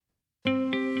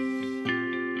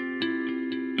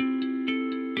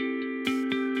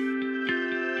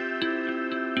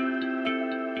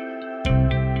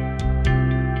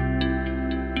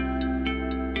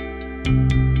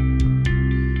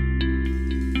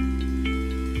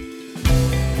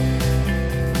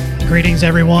Greetings,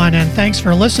 everyone, and thanks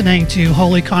for listening to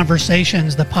Holy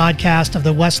Conversations, the podcast of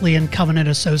the Wesleyan Covenant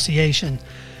Association.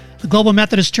 The Global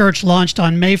Methodist Church launched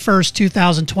on May 1st,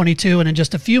 2022, and in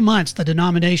just a few months, the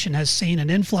denomination has seen an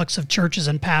influx of churches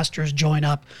and pastors join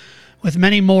up, with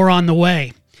many more on the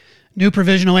way. New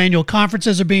provisional annual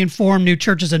conferences are being formed, new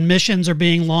churches and missions are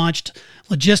being launched,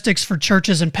 logistics for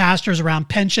churches and pastors around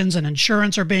pensions and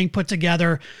insurance are being put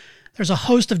together. There's a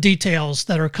host of details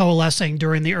that are coalescing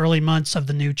during the early months of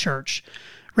the new church.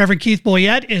 Reverend Keith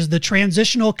Boyette is the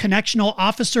Transitional Connectional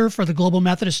Officer for the Global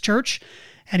Methodist Church,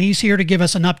 and he's here to give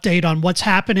us an update on what's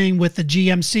happening with the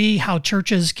GMC, how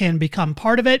churches can become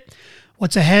part of it,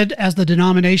 what's ahead as the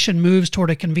denomination moves toward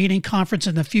a convening conference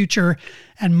in the future,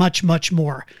 and much, much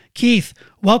more. Keith,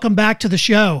 welcome back to the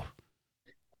show.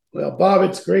 Well, Bob,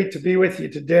 it's great to be with you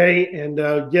today. And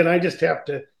again, I just have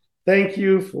to thank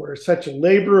you for such a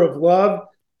labor of love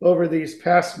over these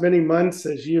past many months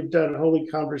as you've done Holy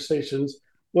Conversations.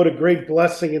 What a great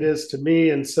blessing it is to me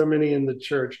and so many in the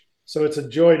church. So it's a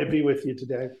joy to be with you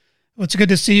today. Well, it's good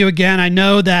to see you again. I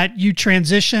know that you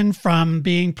transitioned from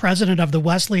being president of the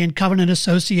Wesleyan Covenant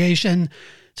Association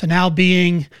to now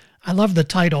being, I love the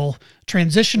title,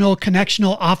 Transitional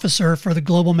Connectional Officer for the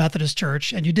Global Methodist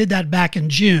Church. And you did that back in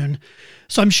June.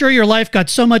 So I'm sure your life got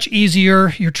so much easier,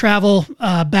 your travel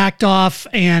backed off,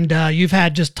 and you've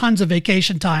had just tons of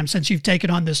vacation time since you've taken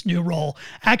on this new role.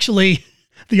 Actually,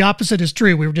 the opposite is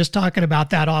true. We were just talking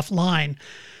about that offline.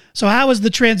 So how has the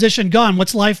transition gone?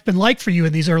 What's life been like for you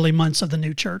in these early months of the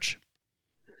new church?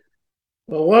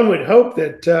 Well, one would hope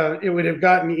that it would have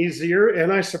gotten easier,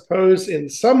 and I suppose in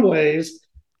some ways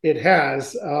it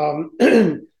has.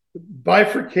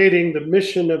 Bifurcating the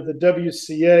mission of the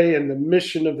WCA and the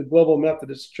mission of the Global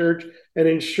Methodist Church and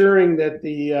ensuring that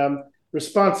the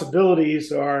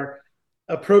responsibilities are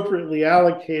appropriately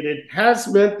allocated has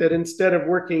meant that instead of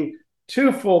working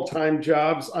two full-time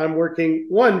jobs, I'm working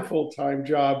one full-time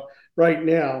job right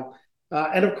now.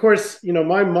 And of course, you know,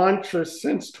 my mantra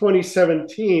since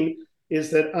 2017 is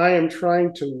that I am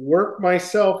trying to work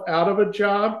myself out of a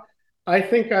job. I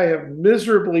think I have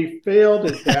miserably failed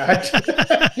at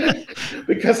that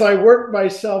because I worked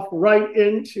myself right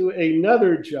into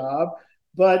another job.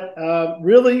 But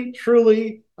really,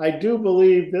 truly, I do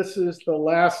believe this is the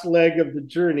last leg of the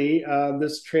journey,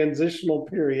 this transitional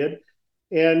period.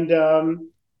 And,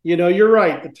 you know, you're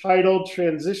right. The title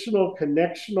Transitional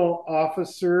Connectional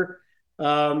Officer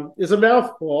is a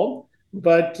mouthful.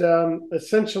 But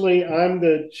essentially, I'm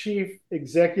the Chief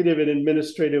Executive and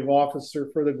Administrative Officer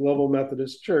for the Global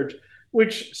Methodist Church,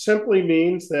 which simply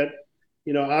means that,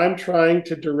 you know, I'm trying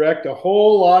to direct a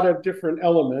whole lot of different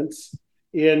elements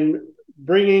in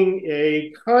bringing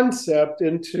a concept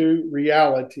into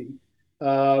reality.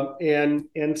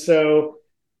 And so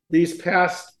these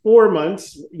past 4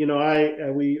 months, you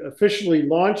know, we officially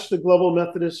launched the Global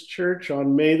Methodist Church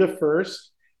on May the 1st.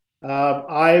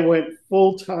 I went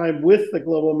full-time with the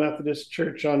Global Methodist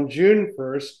Church on June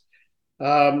 1st.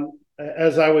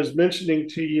 As I was mentioning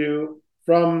to you,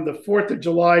 from the 4th of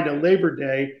July to Labor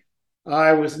Day,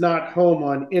 I was not home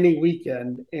on any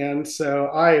weekend. And so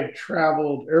I have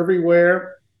traveled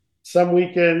everywhere. Some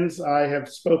weekends I have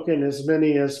spoken as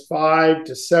many as 5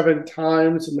 to 7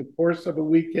 times in the course of a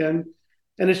weekend.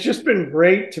 And it's just been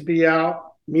great to be out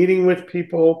meeting with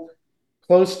people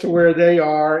close to where they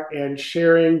are and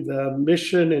sharing the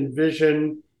mission and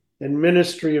vision and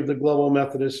ministry of the Global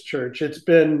Methodist Church. It's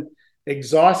been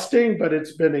exhausting, but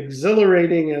it's been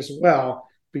exhilarating as well,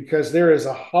 because there is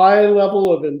a high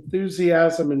level of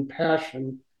enthusiasm and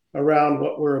passion around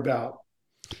what we're about.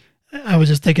 I was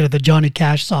just thinking of the Johnny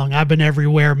Cash song, I've been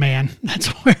everywhere, man. That's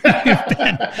where you've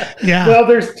been. Yeah. Well,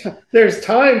 there's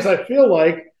times I feel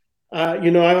like,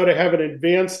 you know, I ought to have an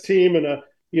advance team and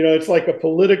it's like a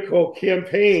political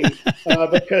campaign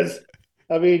because,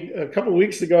 I mean, a couple of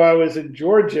weeks ago, I was in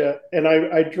Georgia and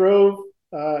I drove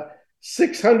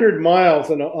 600 miles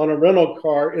on a rental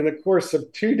car in the course of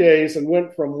 2 days and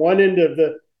went from one end of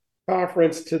the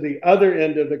conference to the other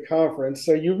end of the conference.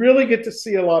 So you really get to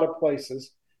see a lot of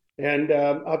places. And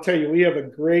I'll tell you, we have a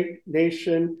great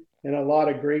nation and a lot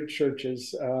of great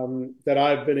churches that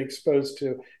I've been exposed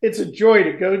to. It's a joy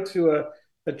to go to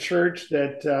a church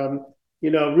that,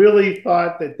 really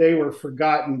thought that they were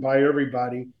forgotten by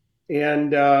everybody.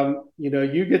 And,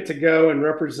 you get to go and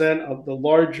represent the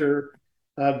larger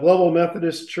Global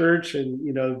Methodist Church,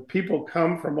 and, people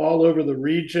come from all over the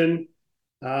region.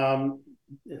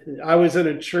 I was in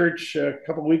a church a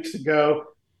couple of weeks ago.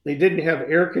 They didn't have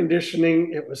air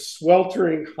conditioning. It was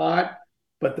sweltering hot,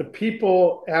 but the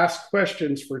people asked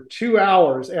questions for 2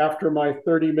 hours after my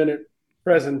 30-minute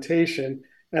presentation.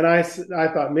 And I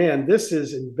thought, man, this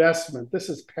is investment, this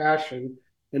is passion,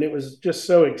 and it was just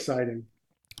so exciting.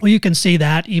 Well, you can see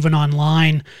that even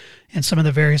online in some of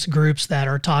the various groups that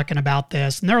are talking about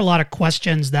this. And there are a lot of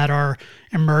questions that are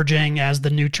emerging as the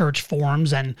new church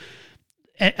forms. And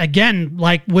again,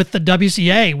 like with the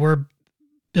WCA, we're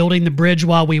building the bridge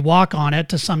while we walk on it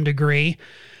to some degree.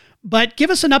 But give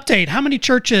us an update. How many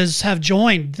churches have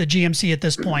joined the GMC at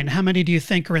this point? How many do you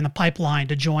think are in the pipeline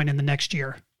to join in the next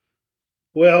year?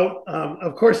 Well,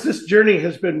 of course, this journey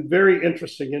has been very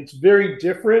interesting. It's very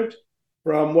different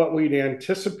from what we'd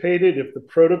anticipated. If the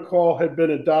protocol had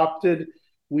been adopted,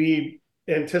 we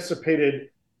anticipated,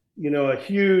 a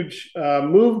huge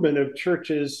movement of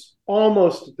churches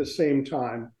almost at the same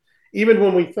time. Even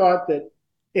when we thought that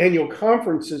annual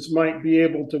conferences might be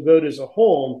able to vote as a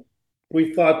whole,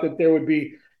 we thought that there would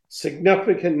be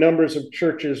significant numbers of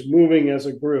churches moving as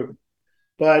a group.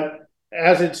 But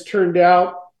as it's turned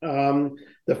out,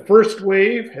 the first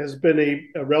wave has been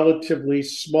a relatively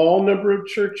small number of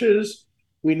churches.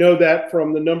 We know that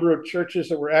from the number of churches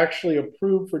that were actually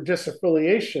approved for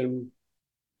disaffiliation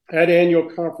at annual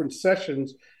conference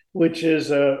sessions, which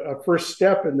is a first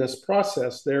step in this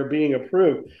process. They're being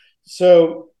approved.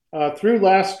 So through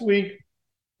last week,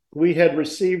 we had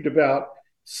received about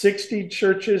 60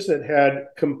 churches that had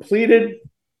completed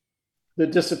the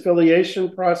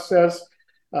disaffiliation process,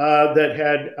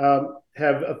 that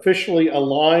have officially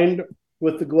aligned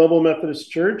with the Global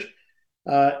Methodist Church.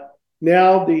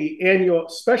 Now the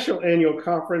special annual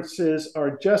conferences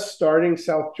are just starting.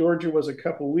 South Georgia was a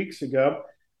couple of weeks ago.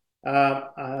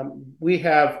 We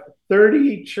have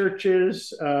 30 churches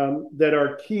that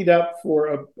are keyed up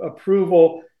for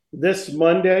approval this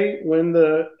Monday when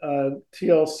the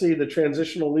TLC, the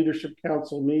Transitional Leadership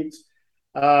Council, meets.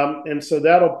 And so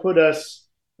that'll put us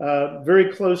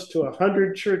very close to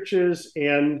 100 churches,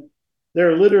 and there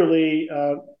are literally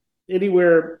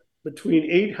anywhere between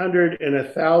 800 and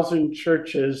 1,000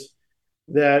 churches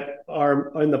that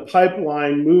are in the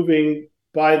pipeline moving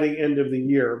by the end of the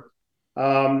year.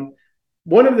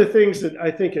 One of the things that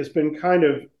I think has been kind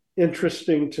of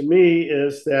interesting to me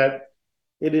is that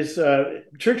it is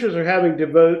churches are having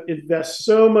to invest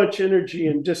so much energy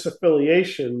in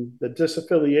disaffiliation, the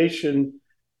disaffiliation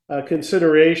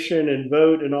consideration and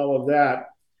vote and all of that,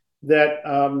 that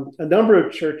a number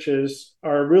of churches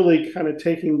are really kind of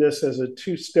taking this as a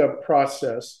two-step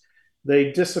process.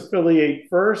 They disaffiliate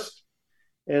first,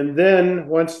 and then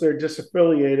once they're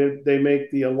disaffiliated, they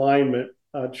make the alignment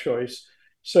choice.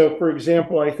 So, for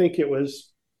example, I think it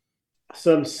was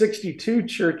some 62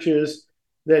 churches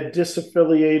that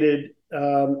disaffiliated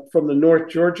from the North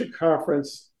Georgia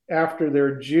Conference after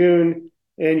their June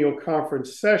annual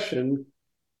conference session.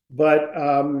 But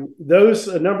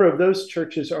a number of those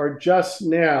churches are just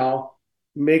now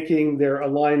making their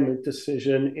alignment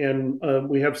decision, and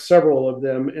we have several of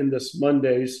them in this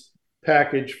Monday's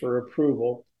package for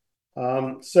approval.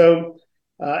 Those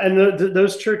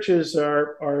churches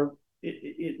are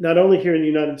not only here in the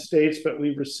United States, but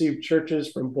we've received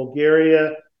churches from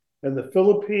Bulgaria and the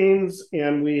Philippines,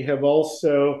 and we have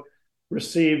also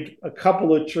received a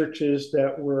couple of churches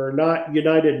that were not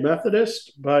United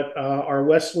Methodist, but are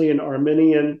Wesleyan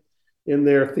Arminian in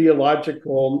their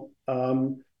theological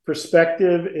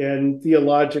perspective and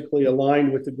theologically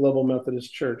aligned with the Global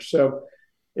Methodist Church. So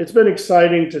it's been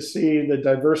exciting to see the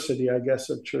diversity, I guess,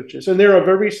 of churches. And they're of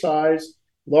every size: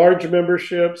 large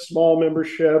membership, small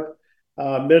membership,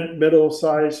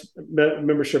 middle-sized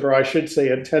membership, or I should say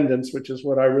attendance, which is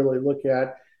what I really look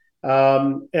at.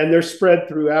 And they're spread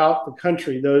throughout the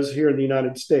country, those here in the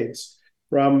United States,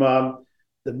 from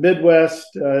the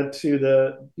Midwest to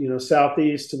the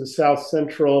Southeast to the South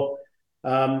Central.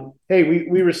 Hey,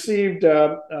 we received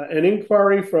an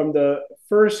inquiry from the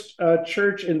first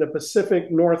church in the Pacific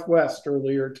Northwest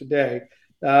earlier today.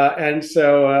 And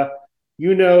so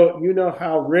you know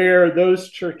how rare those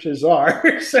churches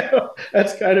are. So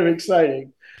that's kind of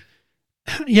exciting.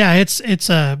 Yeah, it's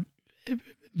a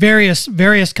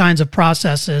various kinds of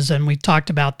processes, and we talked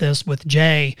about this with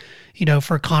Jay,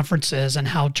 for conferences and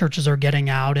how churches are getting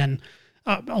out, and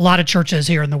a lot of churches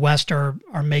here in the West are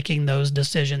making those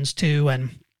decisions too,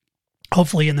 and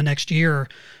hopefully in the next year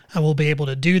we'll be able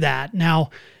to do that. Now,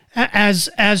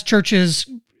 as churches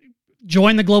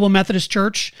join the Global Methodist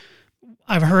Church,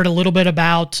 I've heard a little bit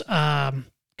about kind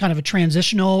of a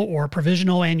transitional or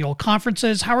provisional annual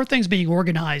conferences. How are things being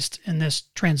organized in this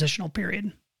transitional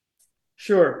period?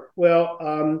 Sure.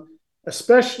 Well,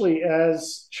 especially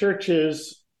as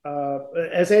churches,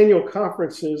 as annual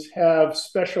conferences have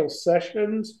special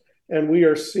sessions, and we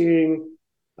are seeing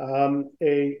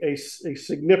a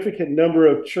significant number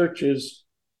of churches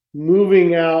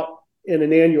moving out in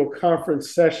an annual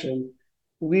conference session,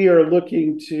 we are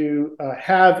looking to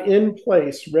have in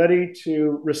place, ready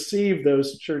to receive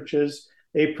those churches,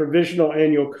 a provisional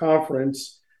annual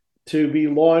conference to be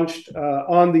launched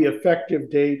on the effective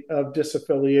date of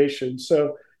disaffiliation.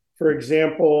 So, for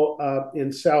example,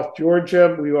 in South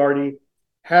Georgia, we already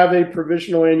have a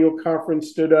provisional annual conference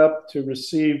stood up to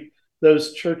receive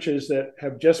those churches that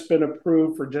have just been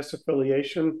approved for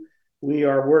disaffiliation. We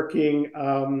are working,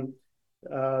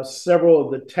 several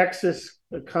of the Texas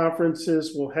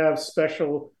conferences will have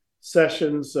special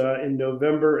sessions in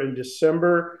November and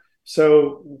December.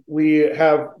 So we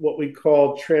have what we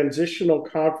call transitional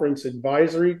conference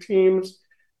advisory teams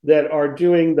that are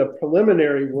doing the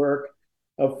preliminary work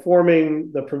of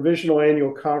forming the provisional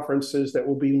annual conferences that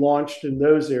will be launched in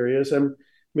those areas. And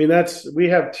I mean, we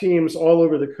have teams all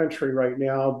over the country right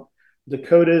now.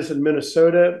 Dakotas and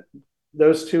Minnesota,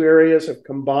 those two areas have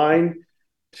combined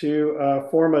to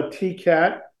form a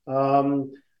TCAT.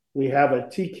 We have a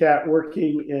TCAT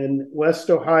working in West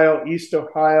Ohio, East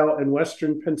Ohio, and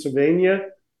Western Pennsylvania.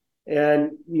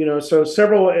 And, so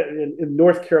several in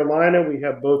North Carolina, we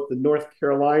have both the North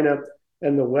Carolina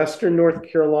and the Western North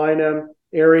Carolina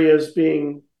areas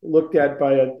being looked at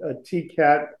by a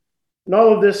TCAT. And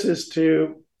all of this is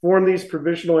to form these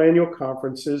provisional annual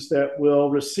conferences that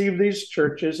will receive these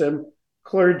churches and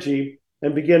clergy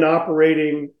and begin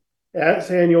operating as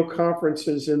annual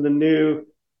conferences in the new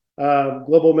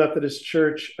Global Methodist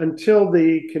Church until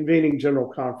the convening general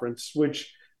conference,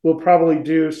 which will probably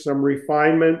do some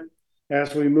refinement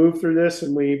as we move through this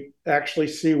and we actually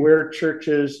see where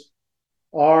churches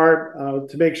are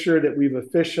to make sure that we've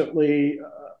efficiently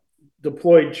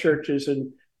deployed churches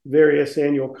in various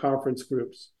annual conference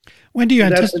groups. When do you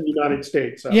anticipate? That's in the United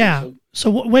States. Obviously. Yeah.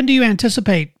 So when do you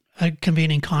anticipate a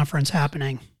convening conference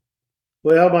happening?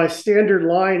 Well, my standard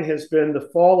line has been the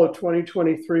fall of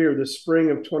 2023 or the spring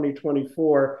of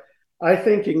 2024. I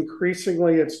think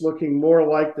increasingly it's looking more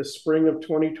like the spring of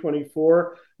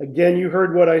 2024. Again, you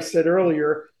heard what I said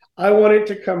earlier. I want it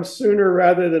to come sooner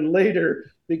rather than later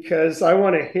because I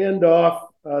want to hand off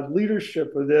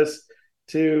leadership of this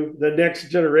to the next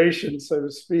generation, so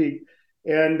to speak.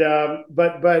 And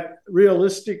but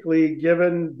realistically,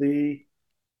 given the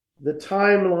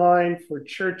timeline for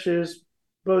churches,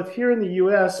 both here in the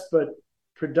U.S., but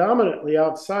predominantly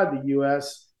outside the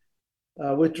U.S.,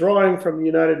 withdrawing from the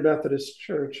United Methodist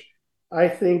Church, I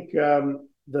think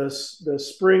the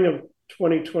spring of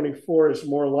 2024 is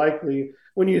more likely.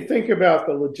 When you think about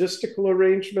the logistical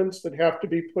arrangements that have to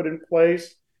be put in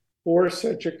place for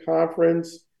such a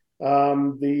conference,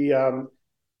 the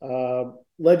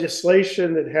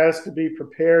legislation that has to be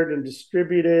prepared and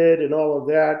distributed and all of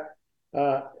that,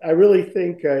 I really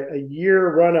think a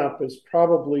year run-up is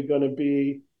probably going to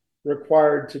be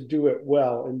required to do it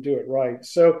well and do it right.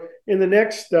 So in the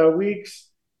next weeks,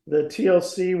 the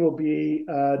TLC will be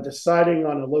deciding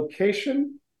on a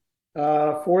location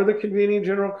for the convening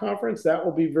general conference. That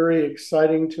will be very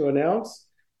exciting to announce.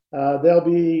 They'll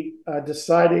be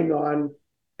deciding on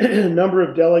a number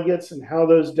of delegates and how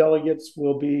those delegates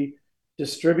will be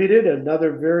distributed.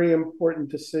 Another very important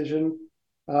decision.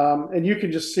 And you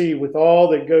can just see with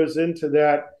all that goes into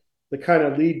that, the kind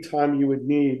of lead time you would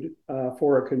need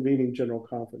for a convening general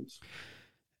conference.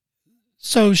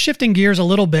 So shifting gears a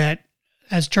little bit,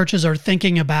 as churches are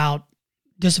thinking about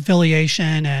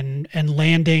disaffiliation and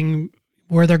landing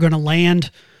where they're going to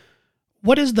land,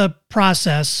 what is the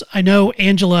process? I know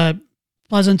Angela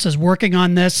Pleasance is working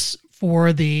on this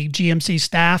for the GMC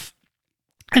staff.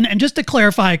 And just to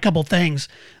clarify a couple things,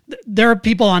 there are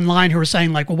people online who are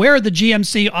saying like, well, where are the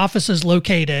GMC offices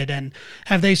located, and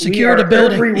have they secured a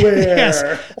building? Everywhere. Yes,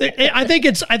 I think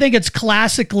it's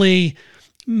classically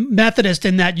Methodist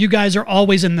in that you guys are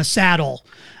always in the saddle,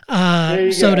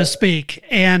 so to speak,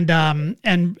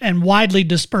 and widely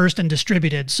dispersed and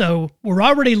distributed. So we're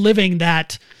already living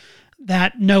that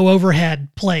no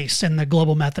overhead place in the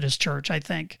Global Methodist Church, I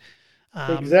think.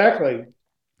 Exactly.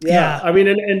 Yeah. I mean,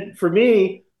 and for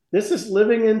me, this is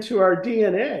living into our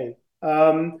DNA.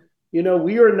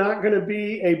 We are not going to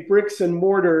be a bricks and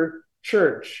mortar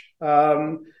church.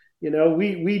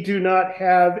 We do not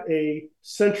have a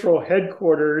central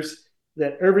headquarters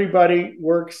that everybody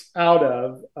works out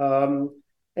of.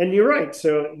 And you're right.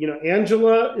 So,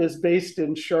 Angela is based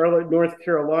in Charlotte, North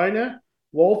Carolina.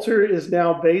 Walter is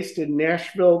now based in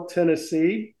Nashville,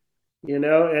 Tennessee, and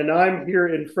I'm here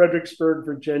in Fredericksburg,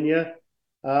 Virginia.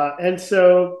 And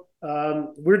so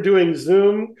we're doing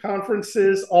Zoom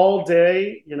conferences all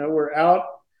day. We're out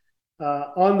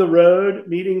on the road,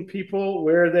 meeting people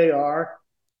where they are.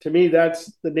 To me,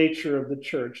 that's the nature of the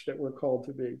church that we're called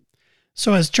to be.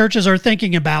 So as churches are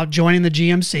thinking about joining the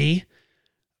GMC,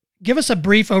 Give us a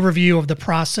brief overview of the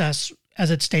process as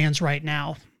it stands right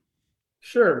now.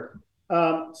 Sure.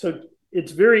 So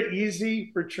it's very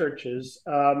easy for churches.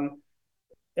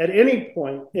 At any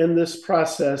point in this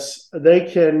process,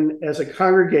 they can, as a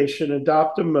congregation,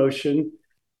 adopt a motion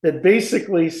that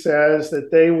basically says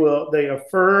that they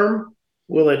affirm,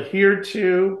 will adhere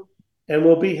to, and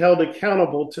will be held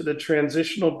accountable to the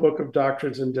Transitional Book of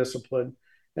Doctrines and Discipline,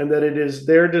 and that it is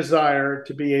their desire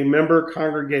to be a member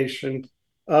congregation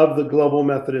of the Global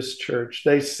Methodist Church.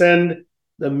 They send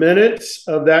the minutes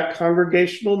of that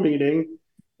congregational meeting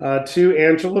to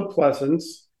Angela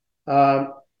Pleasance.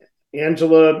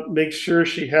 Angela makes sure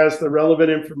she has the relevant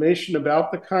information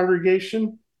about the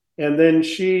congregation, and then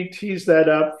she tees that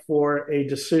up for a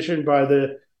decision by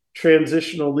the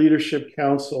Transitional Leadership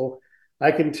Council.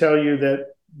 I can tell you that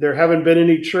there haven't been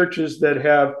any churches that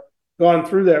have gone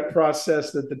through that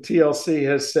process that the TLC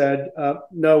has said,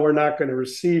 no, we're not going to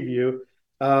receive you.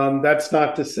 That's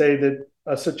not to say that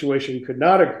a situation could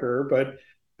not occur,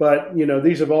 but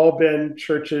these have all been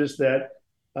churches that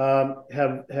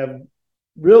have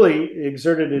really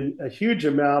exerted a huge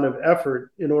amount of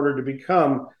effort in order to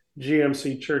become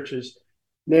GMC churches.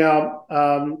 Now,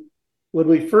 when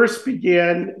we first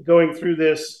began going through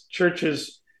this,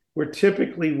 churches were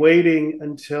typically waiting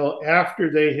until after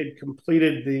they had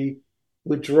completed the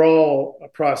withdrawal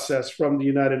process from the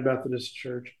United Methodist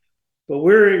Church. But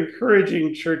we're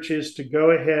encouraging churches to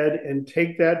go ahead and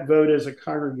take that vote as a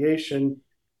congregation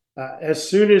as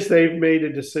soon as they've made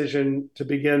a decision to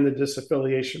begin the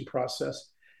disaffiliation process.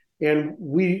 And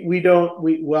we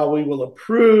will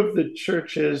approve the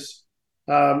church's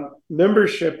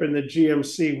membership in the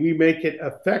GMC. We make it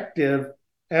effective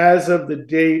as of the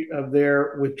date of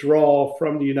their withdrawal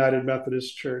from the United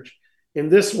Methodist Church. In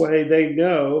this way, they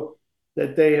know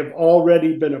that they have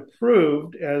already been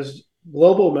approved as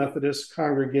Global Methodist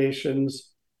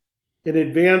congregations in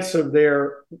advance of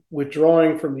their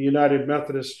withdrawing from the United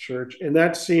Methodist Church. And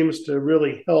that seems to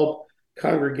really help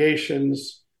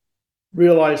congregations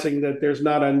realizing that there's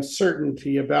not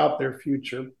uncertainty about their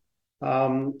future.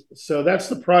 So that's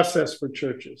the process for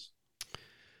churches.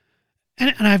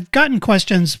 And I've gotten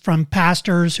questions from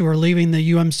pastors who are leaving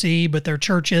the UMC, but their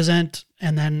church isn't.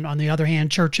 And then on the other hand,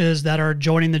 churches that are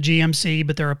joining the GMC,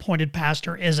 but their appointed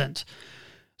pastor isn't.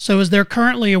 So is there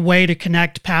currently a way to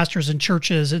connect pastors and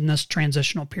churches in this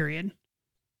transitional period?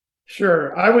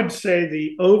 Sure. I would say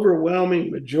the overwhelming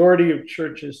majority of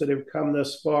churches that have come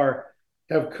thus far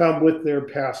have come with their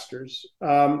pastors.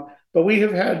 But we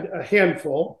have had a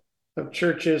handful of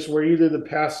churches where either the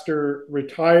pastor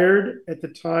retired at the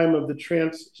time of the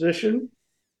transition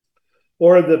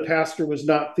or the pastor was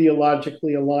not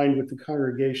theologically aligned with the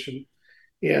congregation.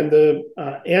 And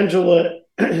Angela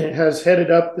has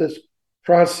headed up this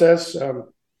process.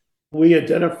 We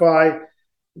identify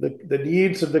the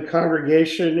needs of the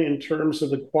congregation in terms of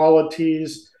the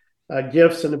qualities,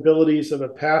 gifts, and abilities of a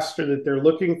pastor that they're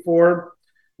looking for.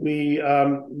 We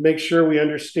make sure we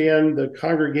understand the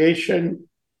congregation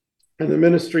and the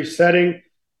ministry setting.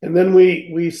 And then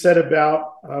we set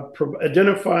about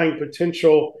identifying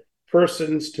potential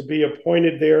persons to be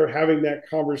appointed there, having that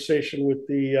conversation with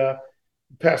the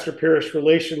pastor parish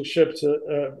relationships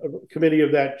committee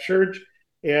of that church.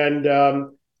 And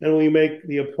we make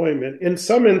the appointment. In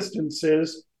some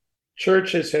instances,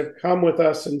 churches have come with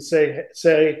us and say,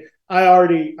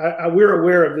 we're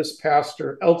aware of this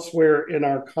pastor elsewhere in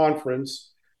our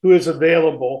conference who is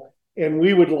available, and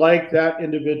we would like that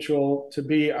individual to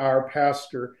be our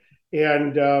pastor.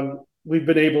 And we've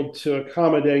been able to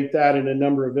accommodate that in a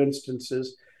number of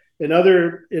instances. In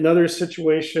other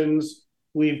situations,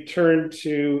 we've turned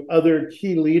to other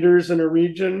key leaders in a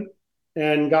region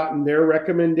and gotten their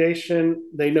recommendation.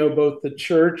 They know both the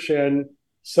church and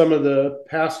some of the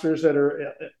pastors that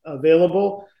are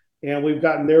available, and we've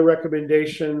gotten their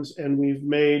recommendations, and we've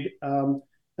made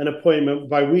an appointment.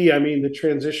 By we, I mean the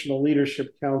Transitional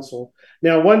Leadership Council.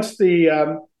 Now, once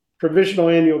the provisional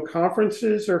annual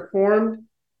conferences are formed,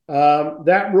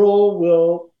 that role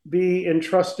will be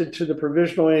entrusted to the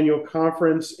provisional annual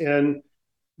conference and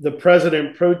the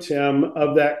president pro tem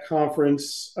of that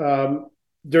conference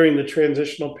during the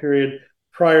transitional period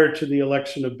prior to the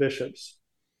election of bishops.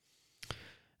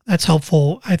 That's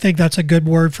helpful. I think that's a good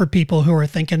word for people who are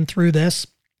thinking through this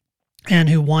and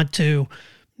who want to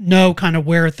know kind of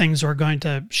where things are going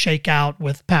to shake out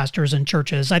with pastors and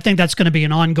churches. I think that's going to be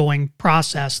an ongoing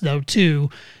process, though,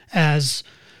 too, as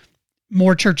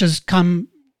more churches come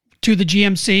to the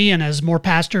GMC and as more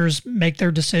pastors make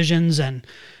their decisions, and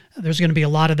there's going to be a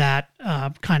lot of that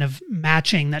kind of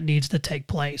matching that needs to take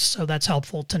place. So that's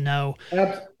helpful to know.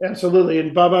 Absolutely.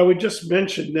 And Bob, I would just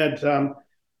mention that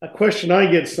a question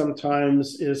I get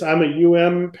sometimes is, I'm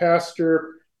a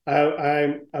pastor.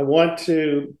 I want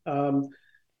to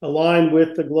align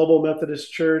with the Global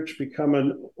Methodist Church, become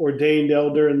an ordained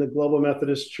elder in the Global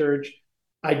Methodist Church.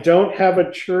 I don't have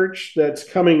a church that's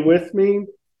coming with me.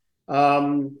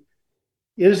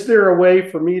 Is there a way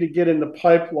for me to get in the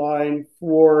pipeline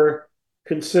for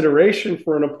consideration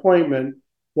for an appointment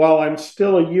while I'm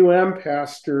still a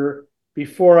pastor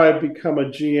before I become a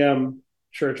GM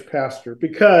church pastor?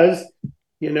 Because,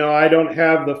 I don't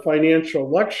have the financial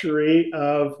luxury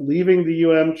of leaving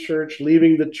the church,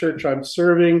 leaving the church I'm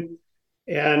serving,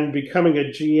 and becoming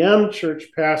a GM church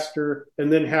pastor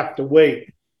and then have to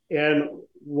wait. And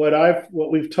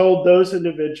what we've told those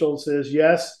individuals is,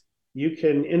 yes, you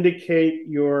can indicate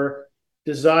your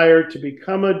desire to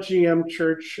become a GM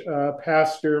church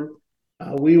pastor.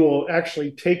 We will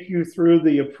actually take you through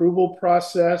the approval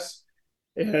process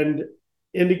and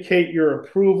indicate your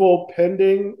approval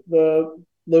pending the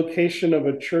location of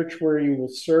a church where you will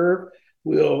serve.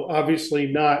 We'll obviously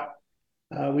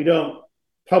we don't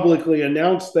publicly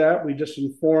announce that. We just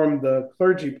inform the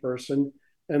clergy person.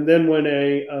 And then when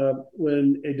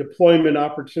a deployment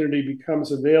opportunity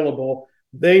becomes available,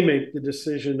 they make the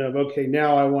decision of, okay,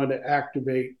 now I want to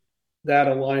activate that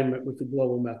alignment with the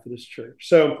Global Methodist Church.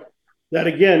 So that,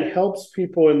 again, helps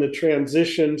people in the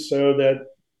transition so that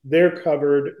they're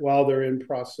covered while they're in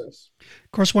process.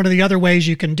 Of course, one of the other ways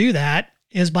you can do that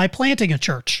is by planting a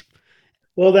church.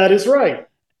 Well, that is right.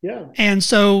 Yeah. And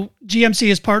so GMC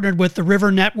has partnered with the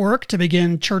River Network to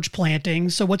begin church planting.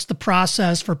 So what's the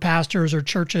process for pastors or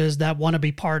churches that want to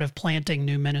be part of planting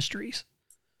new ministries?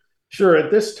 Sure.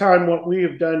 At this time, what we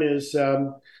have done is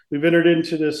we've entered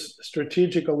into this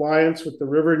strategic alliance with the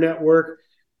River Network.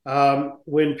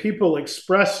 When people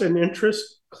express an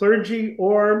interest, clergy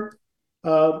or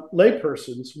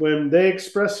laypersons, when they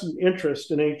express an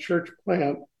interest in a church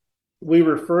plant, we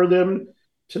refer them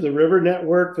to the River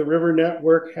Network. The River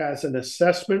Network has an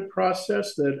assessment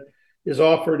process that is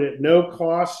offered at no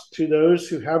cost to those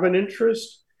who have an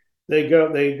interest. They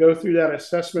go through that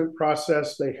assessment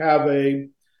process. They have a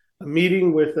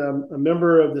meeting with a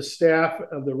member of the staff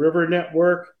of the River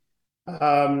Network.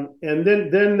 And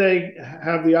then they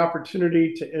have the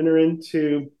opportunity to enter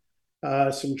into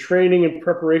some training and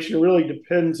preparation. It really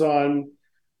depends on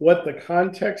what the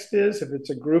context is. If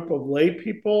it's a group of lay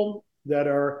people that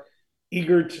are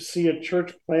eager to see a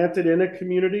church planted in a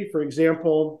community. For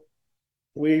example,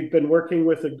 we've been working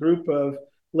with a group of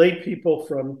lay people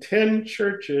from 10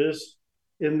 churches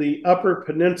in the Upper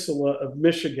Peninsula of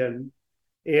Michigan.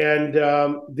 And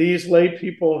these lay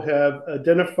people have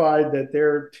identified that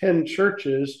their 10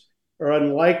 churches are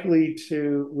unlikely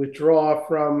to withdraw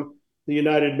from the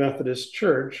United Methodist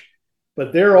Church,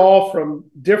 but they're all from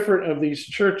different of these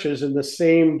churches in the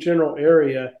same general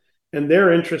area, and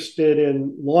they're interested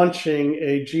in launching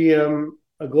a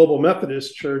Global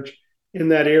Methodist Church in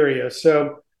that area.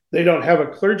 So they don't have a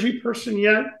clergy person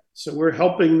yet, so we're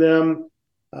helping them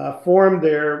form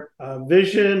their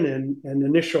vision and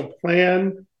initial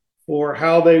plan for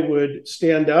how they would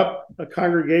stand up a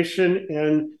congregation,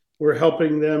 and we're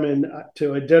helping them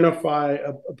to identify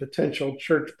a potential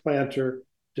church planter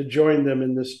to join them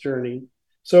in this journey.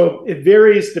 So it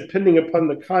varies depending upon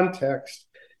the context.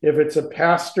 If it's a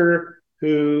pastor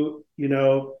who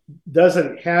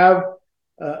doesn't have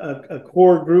a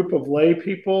core group of lay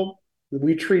people,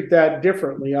 we treat that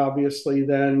differently, obviously,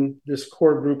 than this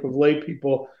core group of lay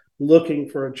people looking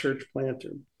for a church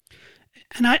planter.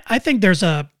 And I think there's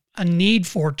a need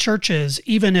for churches,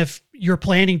 even if you're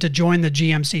planning to join the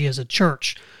GMC as a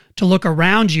church, to look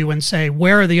around you and say,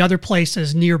 where are the other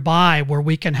places nearby where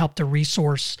we can help to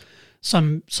resource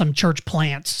some church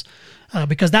plants?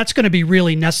 Because that's going to be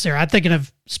really necessary. I'm thinking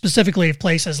of specifically of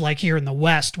places like here in the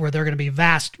West where there are going to be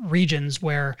vast regions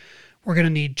where we're going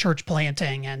to need church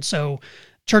planting. And so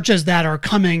churches that are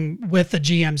coming with the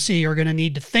GMC are going to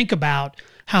need to think about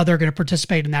how they're going to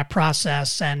participate in that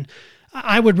process. And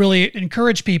I would really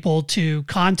encourage people to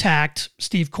contact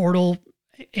Steve Cordle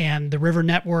and the River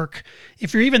Network.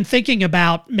 If you're even thinking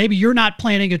about, maybe you're not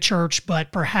planning a church,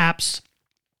 but perhaps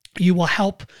you will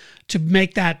help to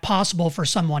make that possible for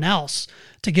someone else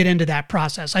to get into that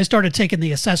process. I started taking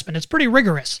the assessment. It's pretty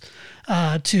rigorous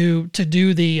to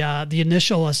do the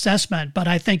initial assessment, but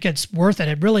I think it's worth it.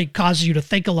 It really causes you to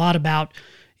think a lot about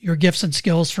your gifts and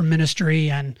skills for ministry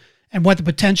and what the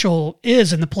potential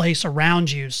is in the place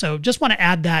around you. So just want to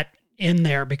add that in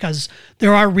there, because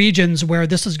there are regions where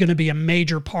this is going to be a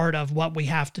major part of what we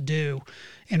have to do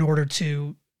in order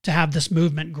to have this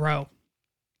movement grow.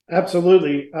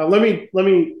 Absolutely. Let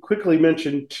me quickly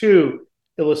mention two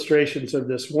illustrations of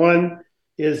this. One,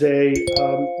 is a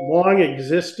long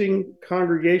existing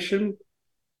congregation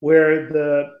where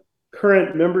the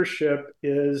current membership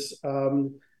is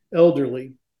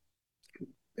elderly,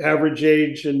 average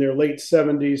age in their late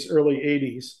 70s, early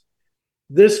 80s.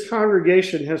 This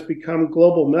congregation has become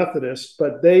Global Methodist,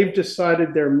 but they've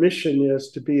decided their mission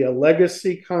is to be a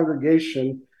legacy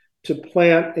congregation to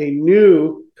plant a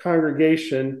new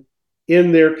congregation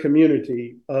in their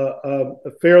community,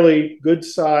 a fairly good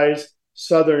sized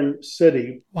southern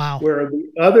city. Wow. Where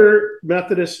the other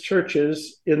Methodist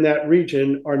churches in that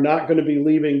region are not going to be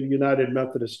leaving the United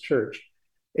Methodist Church.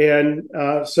 And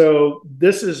so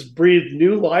this has breathed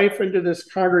new life into this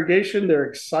congregation. They're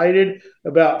excited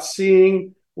about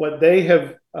seeing what they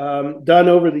have done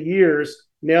over the years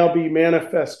now be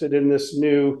manifested in this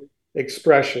new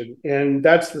expression. And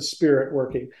that's the Spirit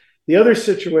working. The other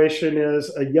situation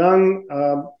is a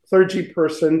young clergy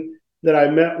person that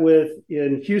I met with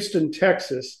in Houston,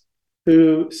 Texas,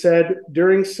 who said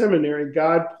during seminary,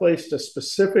 God placed a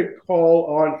specific call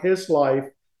on his life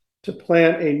to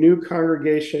plant a new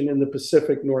congregation in the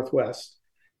Pacific Northwest.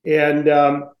 And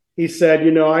he said,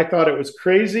 I thought it was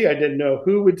crazy. I didn't know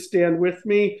who would stand with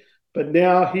me. But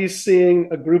now he's seeing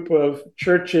a group of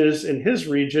churches in his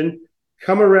region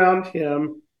come around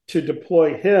him to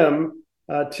deploy him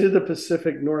to the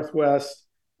Pacific Northwest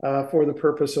for the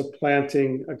purpose of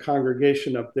planting a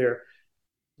congregation up there.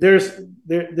 There's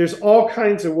all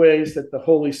kinds of ways that the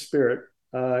Holy Spirit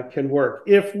can work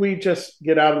if we just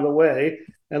get out of the way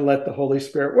and let the Holy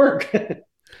Spirit work.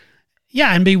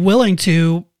 Yeah, and be willing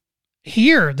to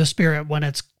hear the Spirit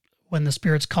when the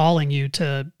Spirit's calling you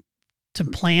to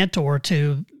plant or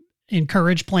to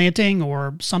encourage planting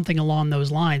or something along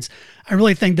those lines. I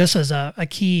really think this is a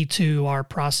key to our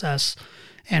process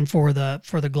and for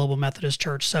the Global Methodist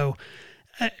Church. So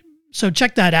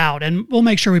check that out, and we'll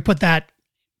make sure we put that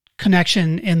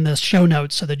connection in the show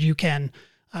notes so that you can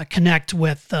connect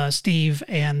with Steve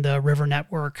and the River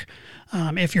Network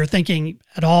if you're thinking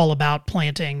at all about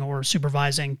planting or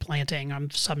supervising planting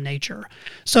of some nature.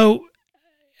 So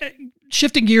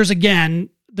shifting gears again,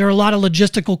 there are a lot of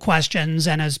logistical questions,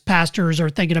 and as pastors are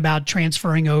thinking about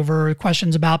transferring over,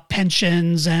 questions about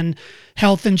pensions and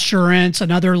health insurance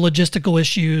and other logistical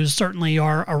issues certainly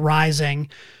are arising.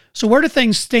 So where do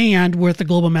things stand with the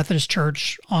Global Methodist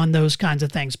Church on those kinds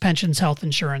of things, pensions, health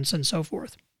insurance, and so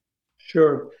forth?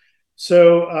 Sure.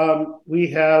 So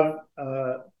we have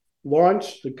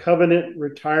launched the Covenant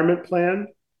Retirement Plan.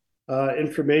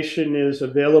 Information is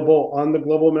available on the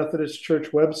Global Methodist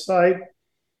Church website.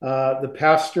 The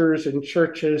pastors and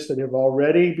churches that have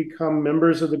already become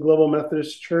members of the Global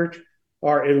Methodist Church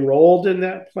are enrolled in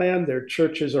that plan. Their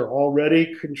churches are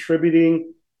already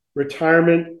contributing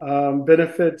retirement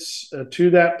benefits to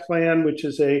that plan, which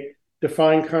is a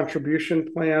defined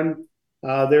contribution plan.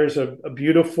 There's a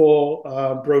beautiful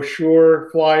brochure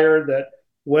flyer that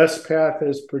Westpath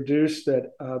has produced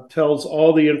that tells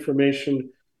all the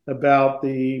information about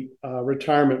the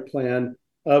retirement plan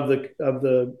of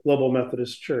the Global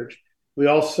Methodist Church. We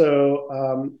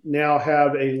also now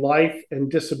have a life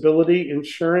and disability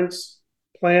insurance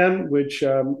plan, which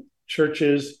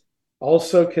churches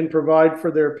also can provide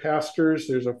for their pastors.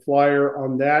 There's a flyer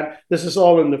on that. This is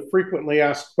all in the frequently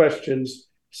asked questions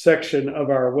section of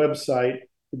our website,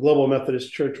 the Global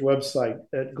Methodist Church website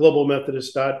at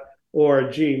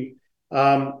globalmethodist.org.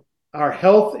 Our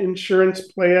health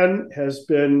insurance plan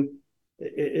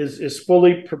is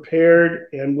fully prepared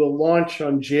and will launch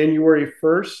on January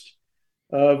 1st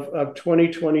of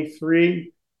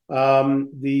 2023.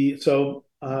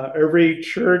 Every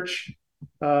church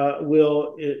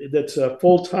that's a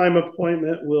full-time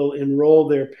appointment will enroll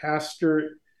their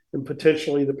pastor and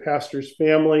potentially the pastor's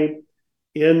family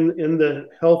in the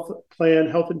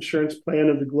health insurance plan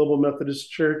of the Global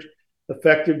Methodist Church,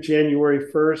 effective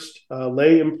January 1st.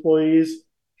 Lay employees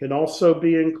can also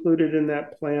be included in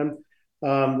that plan.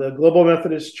 The Global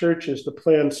Methodist Church is the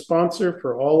plan sponsor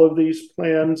for all of these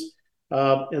plans,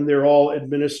 and they're all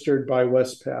administered by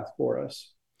Westpath for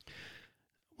us.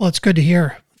 Well, it's good to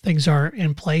hear things are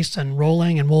in place and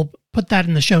rolling, and we'll put that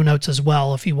in the show notes as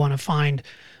well if you want to find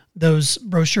those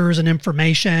brochures and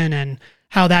information and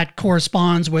how that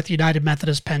corresponds with United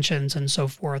Methodist pensions and so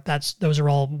forth. Those are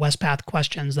all Westpath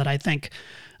questions that I think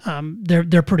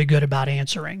they're pretty good about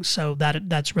answering. So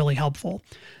that's really helpful.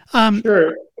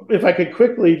 Sure. If I could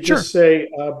quickly just say,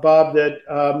 Bob, that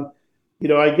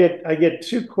I get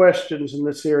two questions in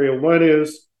this area. One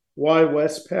is why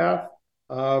Westpath?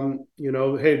 Hey,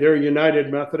 they're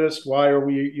United Methodist. Why are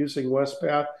we using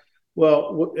Westpath?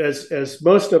 Well, as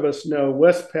most of us know,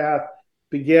 Westpath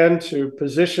began to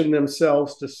position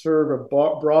themselves to serve a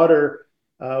broader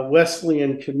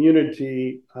Wesleyan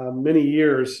community many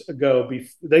years ago.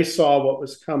 They saw what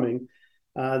was coming.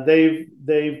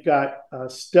 They've got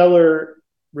stellar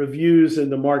reviews in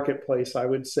the marketplace, I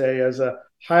would say, as a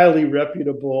highly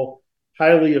reputable,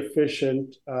 highly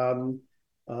efficient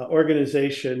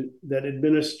organization that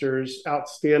administers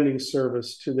outstanding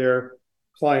service to their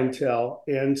clientele.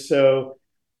 And so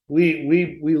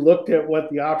we looked at what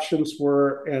the options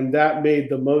were, and that made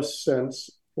the most sense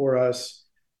for us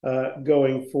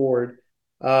going forward.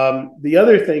 The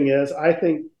other thing is, I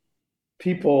think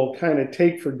people kind of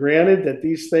take for granted that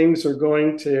these things are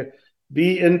going to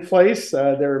be in place.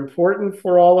 They're important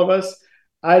for all of us.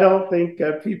 I don't think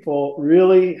people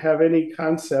really have any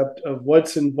concept of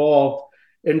what's involved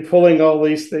in pulling all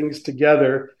these things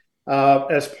together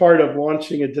as part of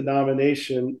launching a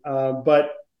denomination.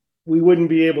 But we wouldn't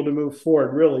be able to move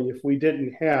forward, really, if we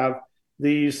didn't have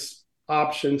these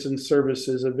options and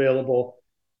services available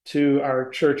to our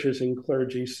churches and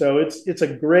clergy. So it's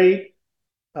a great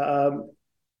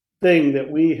thing that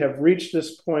we have reached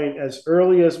this point as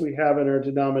early as we have in our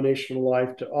denominational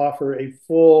life to offer a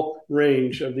full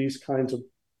range of these kinds of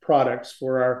products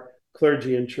for our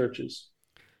clergy and churches.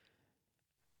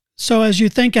 So as you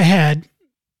think ahead,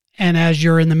 and as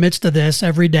you're in the midst of this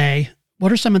every day,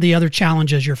 what are some of the other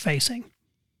challenges you're facing?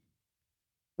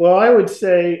 Well, I would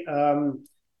say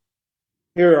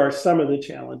here are some of the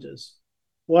challenges.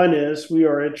 One is we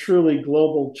are a truly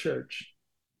global church.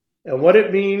 And what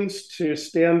it means to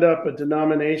stand up a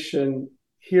denomination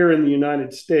here in the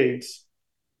United States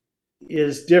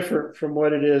is different from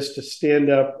what it is to stand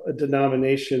up a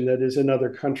denomination that is in other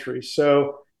countries.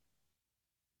 So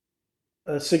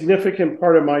a significant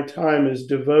part of my time is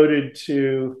devoted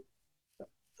to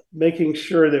making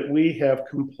sure that we have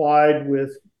complied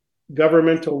with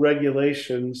governmental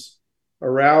regulations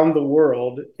around the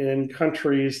world in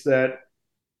countries that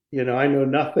I know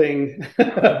nothing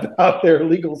about their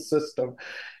legal system.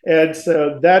 And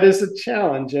so that is a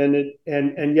challenge.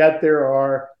 And yet there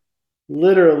are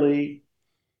literally,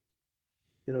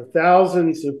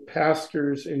 thousands of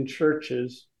pastors in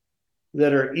churches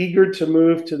that are eager to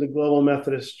move to the Global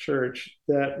Methodist Church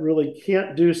that really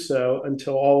can't do so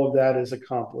until all of that is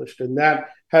accomplished. And that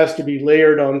has to be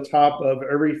layered on top of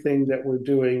everything that we're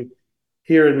doing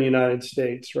here in the United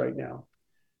States right now.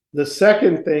 The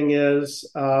second thing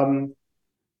is,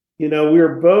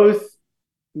 we're both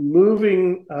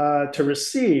moving to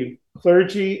receive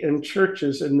clergy and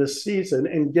churches in this season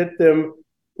and get them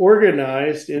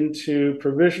organized into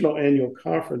provisional annual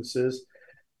conferences.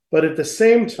 But at the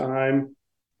same time,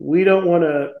 we don't want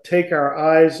to take our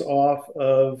eyes off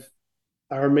of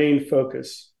our main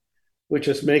focus, which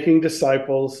is making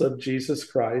disciples of Jesus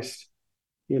Christ,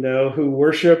 who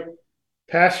worship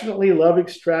passionately, love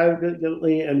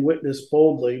extravagantly, and witness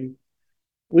boldly.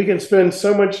 We can spend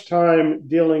so much time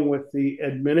dealing with the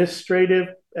administrative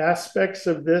aspects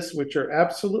of this, which are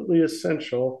absolutely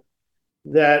essential,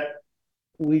 that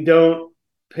we don't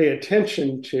pay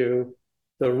attention to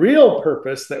the real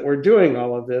purpose that we're doing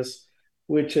all of this,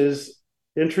 which is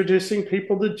introducing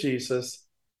people to Jesus,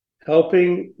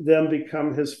 helping them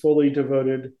become his fully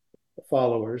devoted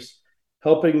followers,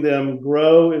 helping them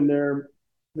grow in their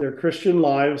Christian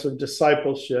lives of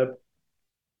discipleship,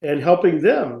 and helping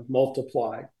them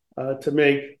multiply to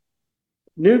make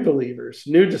new believers,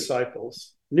 new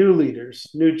disciples, new leaders,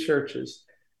 new churches,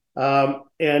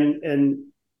 and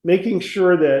making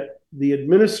sure that the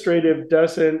administrative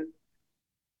doesn't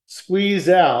squeeze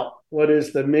out what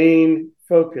is the main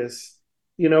focus,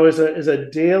 is a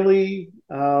daily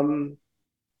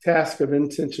task of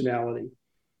intentionality.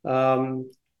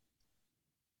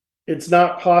 It's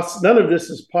not possible. None of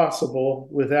this is possible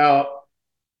without,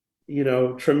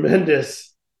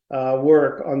 tremendous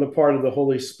work on the part of the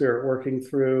Holy Spirit working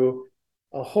through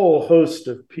a whole host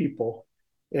of people,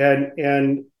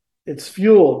 and it's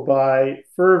fueled by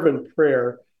fervent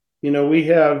prayer.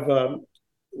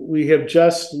 We have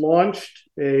just launched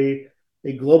a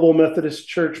Global Methodist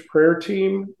Church prayer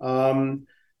team.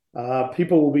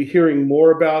 People will be hearing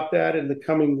more about that in the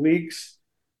coming weeks.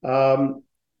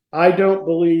 I don't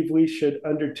believe we should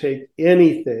undertake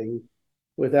anything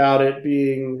without it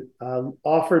being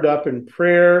offered up in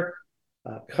prayer,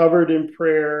 covered in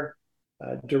prayer,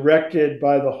 directed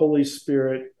by the Holy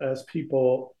Spirit as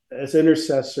people, as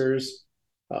intercessors,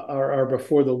 are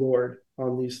before the Lord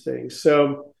on these things.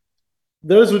 So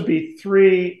those would be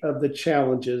three of the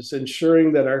challenges: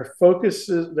 ensuring that our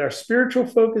spiritual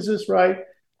focus is right,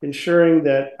 ensuring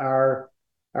that our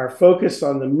focus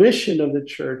on the mission of the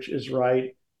church is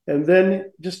right, and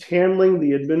then just handling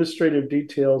the administrative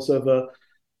details of a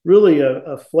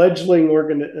fledgling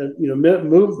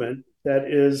movement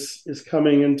that is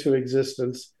coming into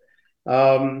existence.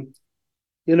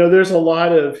 There's a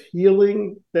lot of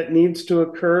healing that needs to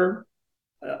occur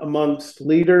amongst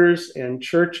leaders and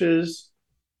churches.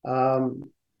 There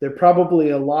are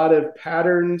probably a lot of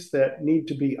patterns that need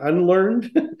to be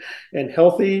unlearned and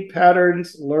healthy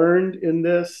patterns learned in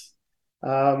this.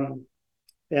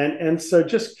 And so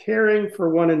just caring for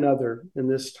one another in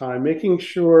this time, making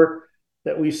sure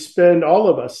that all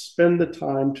of us spend the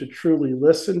time to truly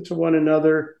listen to one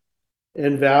another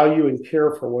and value and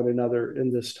care for one another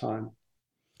in this time.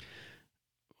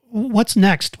 What's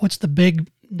next? What's the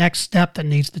big next step that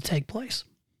needs to take place?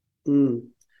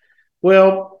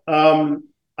 Well,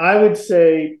 I would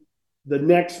say the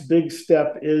next big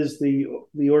step is the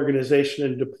organization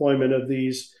and deployment of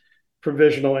these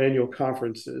provisional annual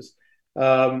conferences.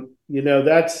 That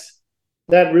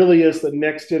really is the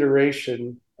next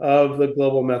iteration of the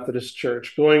Global Methodist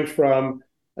Church, going from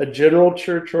a general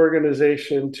church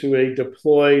organization to a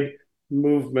deployed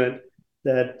movement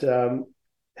that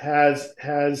has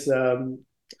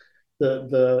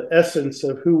the essence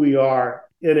of who we are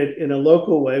in a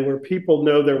local way, where people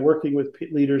know they're working with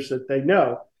leaders that they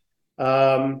know.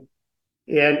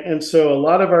 And so a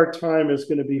lot of our time is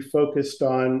going to be focused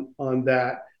on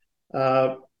that.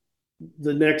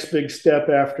 The next big step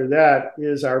after that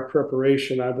is our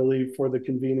preparation, I believe, for the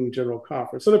convening General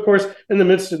Conference. And of course, in the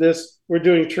midst of this, we're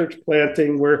doing church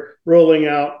planting, we're rolling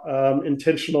out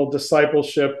intentional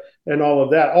discipleship and all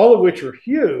of that, all of which are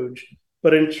huge.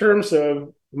 But in terms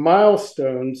of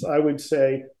milestones, I would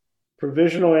say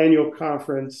provisional annual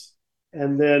conference,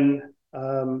 and then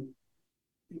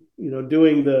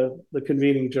doing the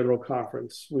convening General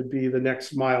Conference would be the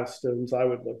next milestones I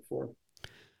would look for.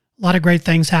 A lot of great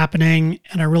things happening,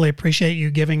 and I really appreciate you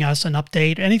giving us an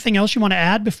update. Anything else you want to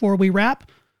add before we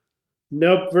wrap?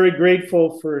 Nope. Very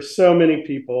grateful for so many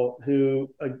people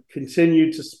who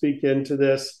continue to speak into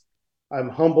this. I'm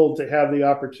humbled to have the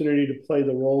opportunity to play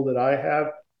the role that I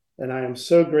have, and I am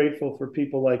so grateful for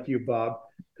people like you, Bob,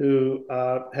 who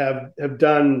have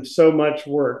done so much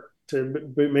work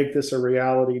to make this a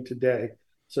reality today.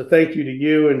 So thank you to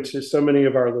you and to so many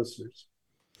of our listeners.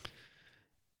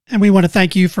 And we want to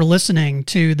thank you for listening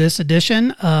to this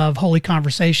edition of Holy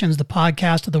Conversations, the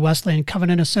podcast of the Wesleyan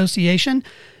Covenant Association.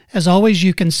 As always,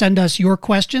 you can send us your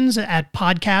questions at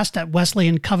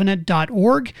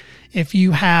podcast@wesleyancovenant.org. If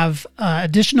you have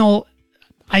additional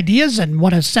ideas and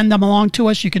want to send them along to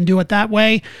us, you can do it that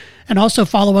way. And also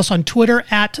follow us on Twitter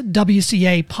at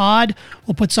WCA Pod.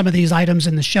 We'll put some of these items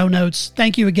in the show notes.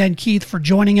 Thank you again, Keith, for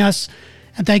joining us.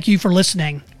 And thank you for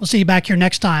listening. We'll see you back here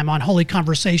next time on Holy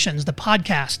Conversations, the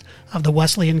podcast of the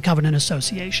Wesleyan Covenant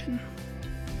Association.